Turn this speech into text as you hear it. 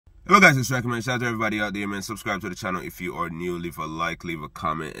Hello guys, it's Rack, man. Shout out to everybody out there, man. Subscribe to the channel if you are new. Leave a like, leave a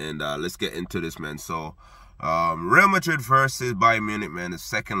comment, and let's get into this, man. So, Real Madrid versus Bayern Munich, man. The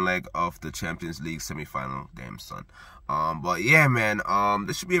second leg of the Champions League semifinal. Damn, son. But yeah, man.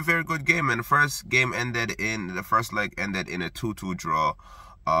 This should be a very good game, man. The first leg ended in a 2-2 draw.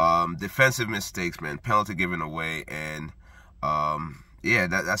 Defensive mistakes, man. Penalty given away, and yeah,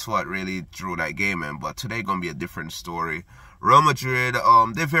 that's what really drew that game, man. But today gonna be a different story. Real Madrid,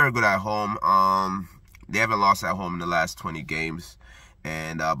 they're very good at home. They haven't lost at home in the last 20 games,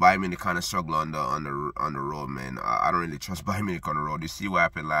 and Bayern Munich kind of struggle on the road, man. I don't really trust Bayern Munich on the road. You see what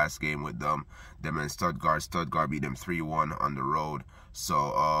happened last game with them in Stuttgart. Stuttgart beat them 3-1 on the road.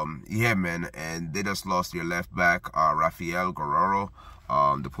 So yeah, man, and they just lost their left back, Rafael Guerreiro,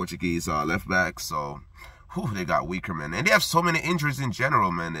 the Portuguese left back. So they got weaker, man, and they have so many injuries in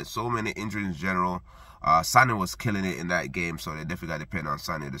general, man. There's so many injuries in general. Sané was killing it in that game, so they definitely got to depend on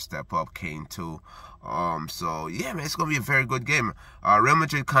Sané to step up. Kane too. So yeah, man, it's gonna be a very good game. Real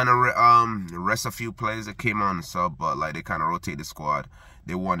Madrid kind of rest a few players that came on the sub, but like they kind of rotate the squad.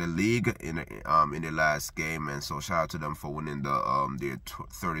 They won the league in the last game, and so shout out to them for winning the their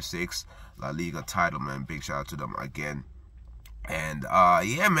 36th La Liga title, man. Big shout out to them again. And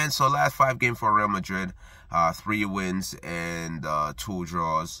yeah, man, so last 5 games for Real Madrid, 3 wins and 2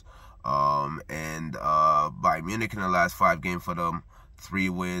 draws. And Bayern Munich in the last 5 games for them, 3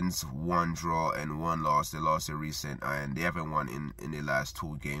 wins, 1 draw, and 1 loss. They lost their recent, and they haven't won in the last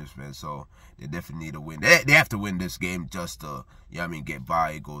 2 games, man. So they definitely need to win. They have to win this game just to, get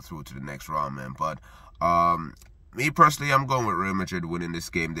by, go through to the next round, man. But me personally, I'm going with Real Madrid winning this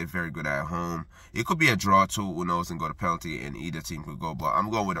game. They're very good at home. It could be a draw too, who knows, and go to penalty, and either team could go. But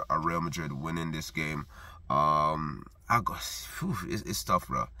I'm going with a Real Madrid winning this game. It's tough,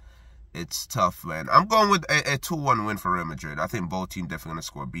 bro. It's tough, man. I'm going with a 2-1 win for Real Madrid. I think both teams definitely going to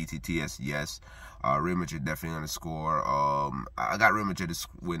score. BTTS, yes. Real Madrid definitely going to score. I got Real Madrid to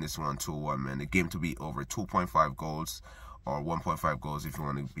win this one 2-1, man. The game to be over 2.5 goals or 1.5 goals if you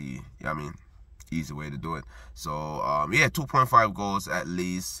want to be, easy way to do it. So, yeah, 2.5 goals at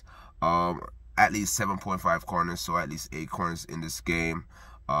least 7.5 corners, so at least 8 corners in this game.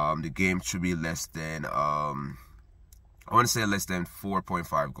 The game should be less than, I want to say less than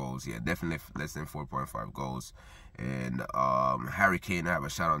 4.5 goals. Yeah, definitely less than 4.5 goals. And Harry Kane to have a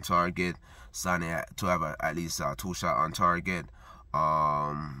shot on target. Sané to have at least 2 shots on target.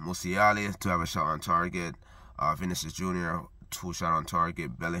 Musiala to have a shot on target. Vinicius Jr. 2 shots on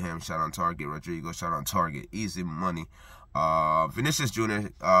target. Bellingham shot on target. Rodrigo shot on target. Easy money. Vinicius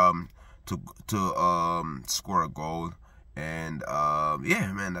Jr. to score a goal. And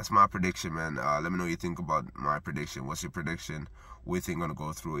yeah, man, that's my prediction, man. Let me know what you think about my prediction. What's your prediction? What you think gonna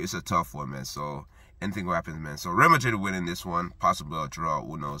go through? It's a tough one, man. So anything will happen, man. So Real Madrid winning this one, possibly a draw,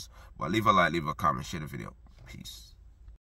 who knows? But leave a like, leave a comment, share the video. Peace.